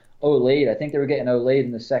got Olayed. I think they were getting Olayed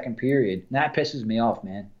in the second period. And that pisses me off,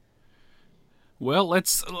 man. Well,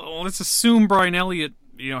 let's assume Brian Elliott,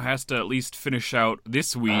 has to at least finish out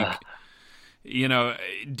this week.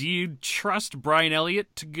 Do you trust Brian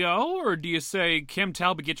Elliott to go, or do you say, Cam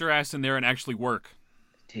Talbot, get your ass in there and actually work?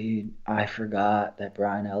 Dude, I forgot that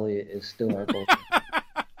Brian Elliott is still our goaltender.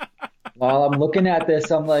 While I'm looking at this,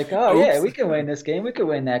 I'm like, oh, oops. Yeah, we can win this game. We can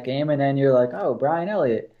win that game. And then you're like, oh, Brian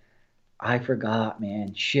Elliott. I forgot,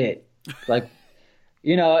 man. Shit. Like,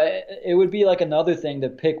 it would be like another thing to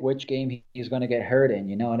pick which game he's going to get hurt in.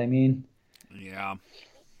 You know what I mean? Yeah.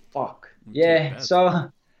 Fuck. Yeah, so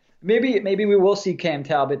maybe we will see Cam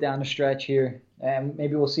Talbot down the stretch here. And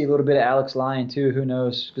maybe we'll see a little bit of Alex Lyon too. Who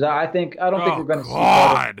knows? Because I don't think we're going to see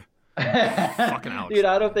Carter. Fucking Alex. Dude,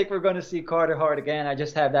 I don't think we're going to see Carter Hart again. I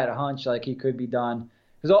just have that hunch like he could be done.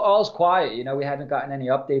 Because all's quiet. We haven't gotten any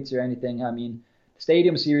updates or anything. I mean, the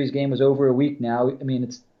Stadium Series game was over a week now. I mean,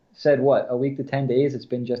 it's said what, a week to 10 days? It's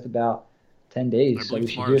been just about 10 days. So we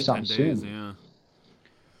should hear something soon. Yeah.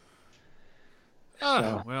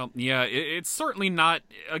 Well, yeah, it's certainly not,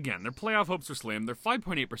 again, their playoff hopes are slim. They're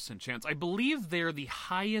 5.8% chance. I believe they're the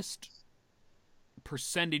highest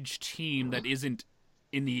percentage team that isn't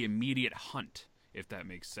in the immediate hunt, if that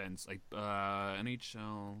makes sense. Like,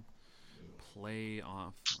 NHL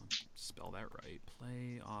playoff, spell that right,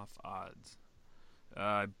 playoff odds.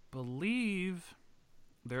 I believe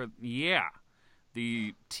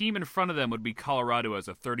the team in front of them would be Colorado as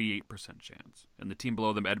a 38% chance, and the team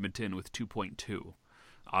below them, Edmonton, with 2.2.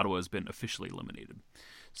 Ottawa has been officially eliminated.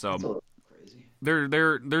 So that's a little crazy.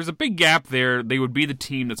 There's a big gap there. They would be the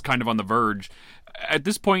team that's kind of on the verge. At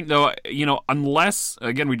this point, though, unless,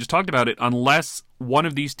 again, we just talked about it, unless one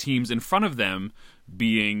of these teams in front of them,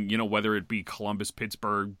 being, whether it be Columbus,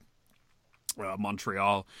 Pittsburgh,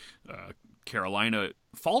 Montreal, Carolina,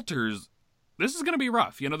 falters, this is going to be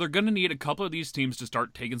rough. They're going to need a couple of these teams to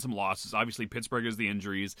start taking some losses. Obviously, Pittsburgh has the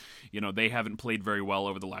injuries. They haven't played very well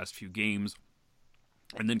over the last few games.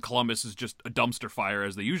 And then Columbus is just a dumpster fire,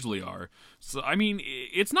 as they usually are. So, I mean,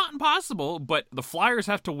 it's not impossible, but the Flyers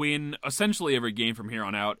have to win essentially every game from here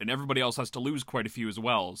on out, and everybody else has to lose quite a few as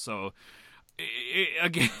well. So,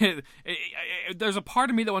 again, there's a part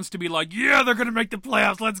of me that wants to be like, yeah, they're going to make the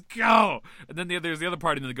playoffs, let's go! And then there's the other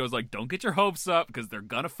part of me that goes like, don't get your hopes up, because they're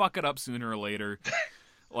going to fuck it up sooner or later.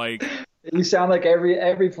 Like, You sound like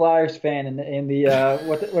every Flyers fan in the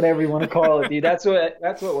whatever you want to call it, dude. That's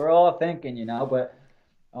what we're all thinking, But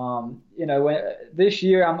this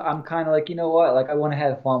year I'm kind of like, you know what? Like I want to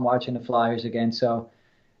have fun watching the Flyers again. So,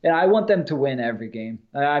 and I want them to win every game.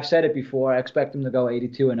 I've said it before. I expect them to go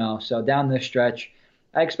 82-0. So down this stretch,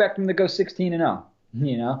 I expect them to go 16-0.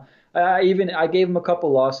 I gave them a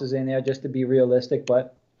couple losses in there just to be realistic,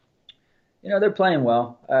 but they're playing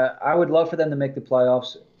well. I would love for them to make the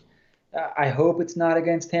playoffs. I hope it's not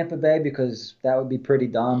against Tampa Bay because that would be pretty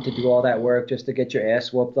dumb to do all that work just to get your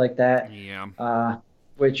ass whooped like that. yeah.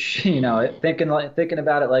 Which thinking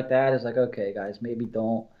about it like that is like, okay, guys, maybe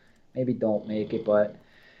don't make it. But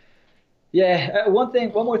yeah, one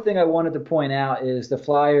more thing I wanted to point out is the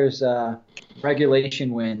Flyers'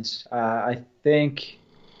 regulation wins. I think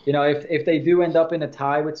if they do end up in a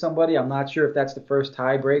tie with somebody, I'm not sure if that's the first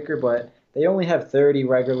tiebreaker, but they only have 30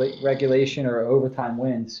 regulation or overtime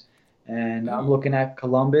wins. And I'm looking at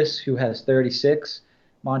Columbus, who has 36.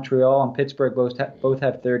 Montreal and Pittsburgh both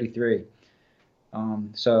have 33.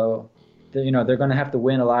 So, they're going to have to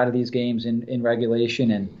win a lot of these games in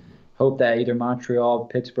regulation and hope that either Montreal,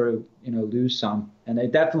 Pittsburgh, lose some. And they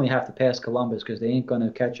definitely have to pass Columbus because they ain't going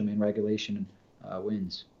to catch them in regulation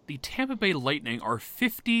wins. The Tampa Bay Lightning are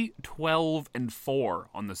 50-12-4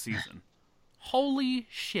 on the season. Holy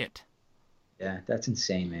shit. Yeah, that's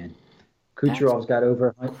insane, man. Kucherov's got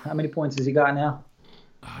over. How many points has he got now?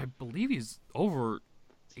 I believe he's over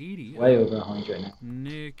 80. Way over 100 now.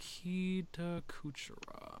 Nikita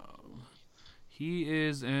Kucherov. He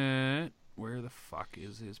is at... Where the fuck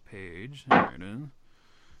is his page? There it is.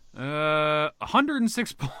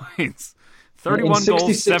 106 points. 31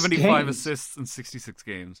 goals, 75 assists in 66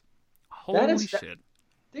 games. Holy shit.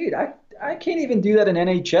 Dude, I can't even do that in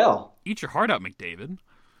NHL. Eat your heart out, McDavid.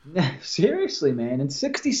 Seriously, man. In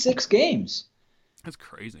 66 games. That's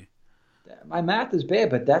crazy. My math is bad,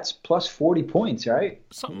 but that's plus 40 points, right?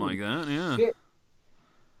 Something like that, yeah. Shit.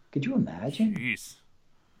 Could you imagine? Jeez.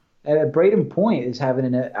 Braden Point is having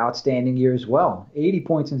an outstanding year as well. 80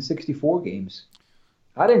 points in 64 games.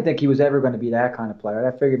 I didn't think he was ever going to be that kind of player.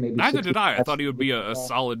 I figured maybe. Neither did I. I thought he would be a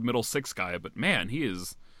solid middle six guy, but man,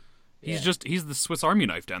 he's the Swiss Army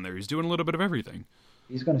knife down there. He's doing a little bit of everything.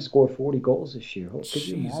 He's going to score 40 goals this year. Could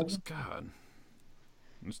you imagine? Jesus God.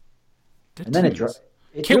 And then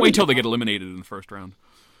can't wait till they get eliminated in the first round.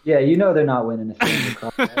 Yeah, they're not winning the Stanley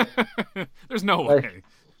Cup. Right? There's no way.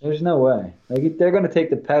 There's no way. They're going to take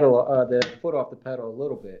the foot off the pedal a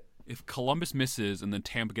little bit. If Columbus misses and then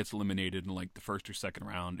Tampa gets eliminated in like the first or second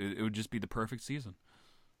round, it would just be the perfect season.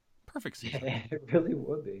 Perfect season. Yeah, it really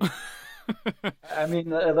would be. I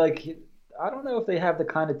mean, I don't know if they have the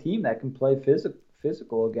kind of team that can play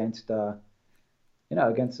physical against,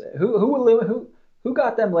 against who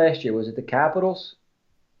got them last year? Was it the Capitals?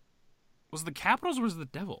 Was it the Capitals or was it the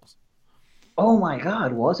Devils? Oh my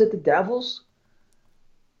God, was it the Devils?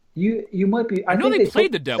 You might be. I know they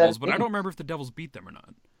played the Devils, but I don't remember if the Devils beat them or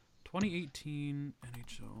not. 2018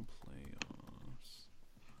 NHL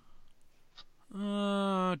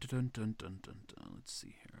playoffs. Let's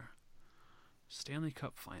see here. Stanley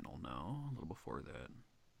Cup final, no. A little before that.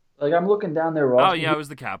 I'm looking down their roster. Oh yeah, it was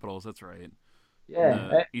the Capitals. That's right.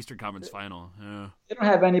 Yeah, Eastern Conference final. Yeah. They don't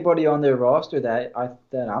have anybody on their roster that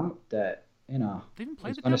they didn't play the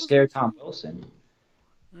Devils. Going to scare Tom Wilson.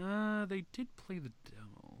 They did play the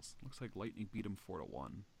Devils. Looks like Lightning beat them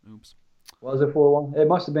 4-1. Oops. Was it 4-1? It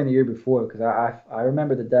must have been the year before because I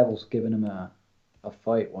remember the Devils giving them a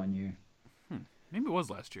fight one year. Maybe it was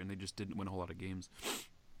last year and they just didn't win a whole lot of games.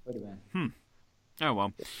 Could have been. Oh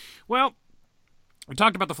well. Well, we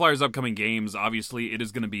talked about the Flyers' upcoming games. Obviously, it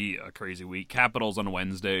is going to be a crazy week. Capitals on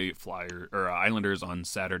Wednesday, Islanders on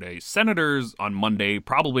Saturday, Senators on Monday.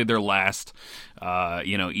 Probably their last,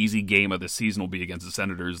 easy game of the season will be against the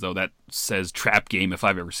Senators, though that says trap game if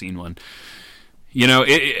I've ever seen one.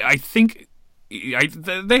 I think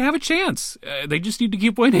they have a chance. They just need to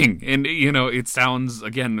keep winning. And, it sounds,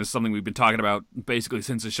 again, as something we've been talking about basically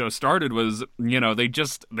since the show started was, they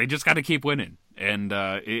just got to keep winning. And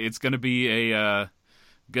it's going to be a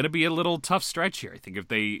little tough stretch here. I think if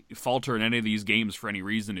they falter in any of these games for any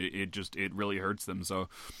reason, it really hurts them. So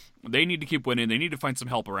they need to keep winning. They need to find some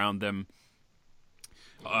help around them.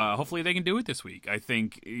 Hopefully they can do it this week. I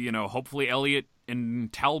think, hopefully Elliott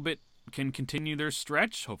and Talbot can continue their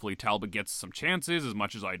stretch. Hopefully Talbot gets some chances. As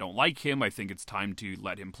much as I don't like him, I think it's time to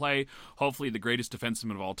let him play. Hopefully the greatest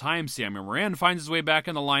defenseman of all time, Samuel Morin, finds his way back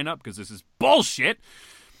in the lineup because this is bullshit.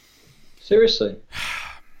 Seriously.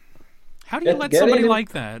 How do you let somebody like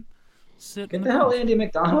that sit Get the hell Andy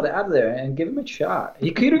McDonald out of there and give him a shot.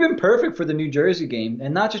 He could have been perfect for the New Jersey game,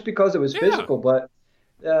 and not just because it was physical, but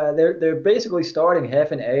they're basically starting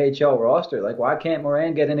half an AHL roster. Like, why can't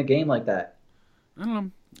Moran get in a game like that? I don't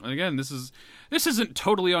know. Again, this isn't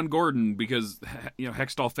totally on Gordon because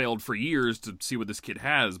Hextall failed for years to see what this kid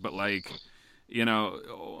has, but like,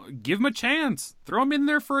 give him a chance. Throw him in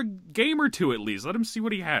there for a game or two at least. Let him see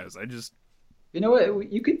what he has. You know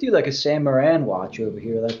what? You could do like a Sam Moran watch over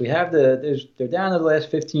here. Like we have they're down to the last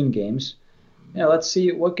 15 games. Let's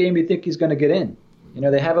see what game you think he's going to get in.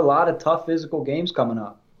 They have a lot of tough physical games coming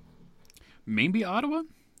up. Maybe Ottawa.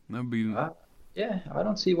 That'd be. Yeah, I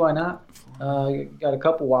don't see why not. You got a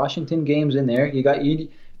couple Washington games in there.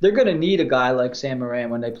 They're going to need a guy like Sam Moran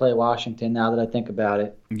when they play Washington. Now that I think about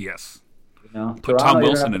it. Yes. Put Toronto, Tom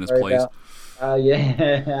Wilson in his place.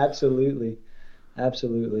 Yeah, absolutely.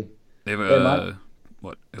 They have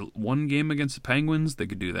one game against the Penguins. They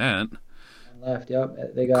could do that. Left,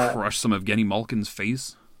 yep. They got crush some of Evgeny Malkin's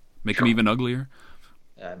face, make him even uglier.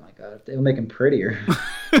 Oh my God, they'll make him prettier.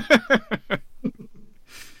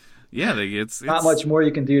 Yeah, it's not much more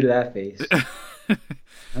you can do to that face.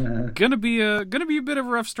 Gonna be a bit of a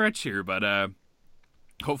rough stretch here, but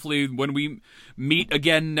hopefully when we meet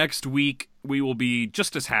again next week, we will be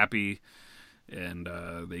just as happy, and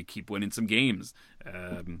they keep winning some games.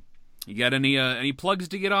 You got any plugs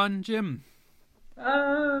to get on, Jim?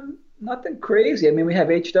 Nothing crazy. I mean, we have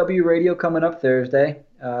HW Radio coming up Thursday.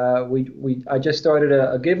 I just started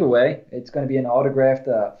a giveaway. It's going to be an autographed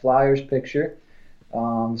Flyers picture.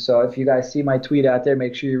 So if you guys see my tweet out there,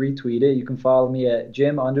 make sure you retweet it. You can follow me at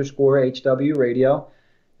Jim_HW Radio.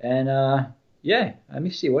 And yeah, let me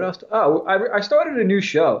see what else. I started a new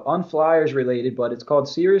show, Flyers related, but it's called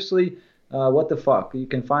Seriously What the Fuck. You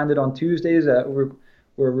can find it on Tuesdays.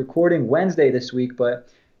 We're recording Wednesday this week, but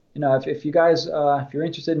if you guys if you're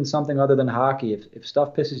interested in something other than hockey, if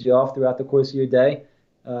stuff pisses you off throughout the course of your day,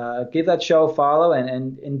 give that show a follow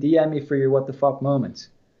and DM me for your what the fuck moments.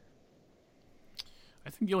 I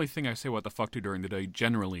think the only thing I say what the fuck to during the day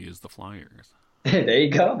generally is the Flyers. There you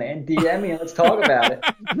go, man. DM me and let's talk about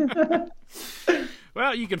it.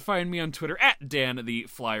 Well, you can find me on Twitter at Dan the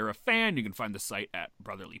Flyer a Fan. You can find the site at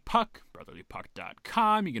Brotherly Puck,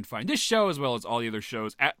 brotherlypuck.com. You can find this show as well as all the other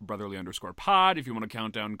shows at brotherly_pod. If you want to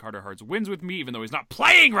count down Carter Hart's wins with me, even though he's not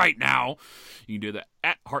playing right now, you can do that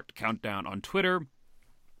at Hart Countdown on Twitter.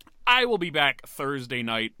 I will be back Thursday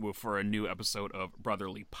night for a new episode of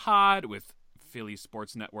Brotherly Pod with Philly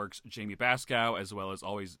Sports Network's Jamie Baskow, as well as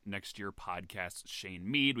always next year podcasts Shane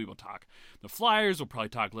Mead. We will talk the Flyers. We'll probably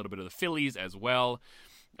talk a little bit of the Phillies as well.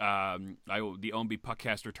 The OMB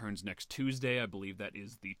Puckcast returns next Tuesday. I believe that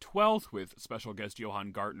is the 12th with special guest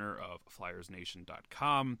Johan Gartner of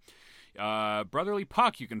FlyersNation.com. Brotherly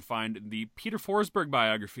Puck, you can find the Peter Forsberg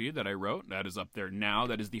biography that I wrote. That is up there now.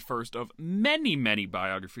 That is the first of many, many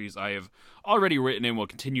biographies I have already written and will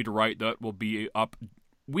continue to write. That will be up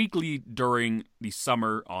weekly during the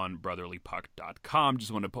summer on brotherlypuck.com.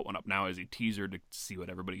 Just want to put one up now as a teaser to see what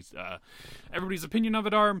everybody's opinion of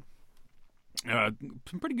it are. Some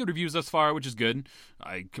pretty good reviews thus far, which is good.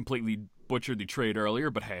 I completely butchered the trade earlier,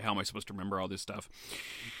 but hey, how am I supposed to remember all this stuff?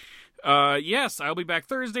 Yes, I'll be back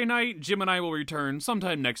Thursday night. Jim and I will return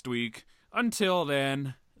sometime next week. Until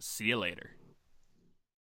then, see you later.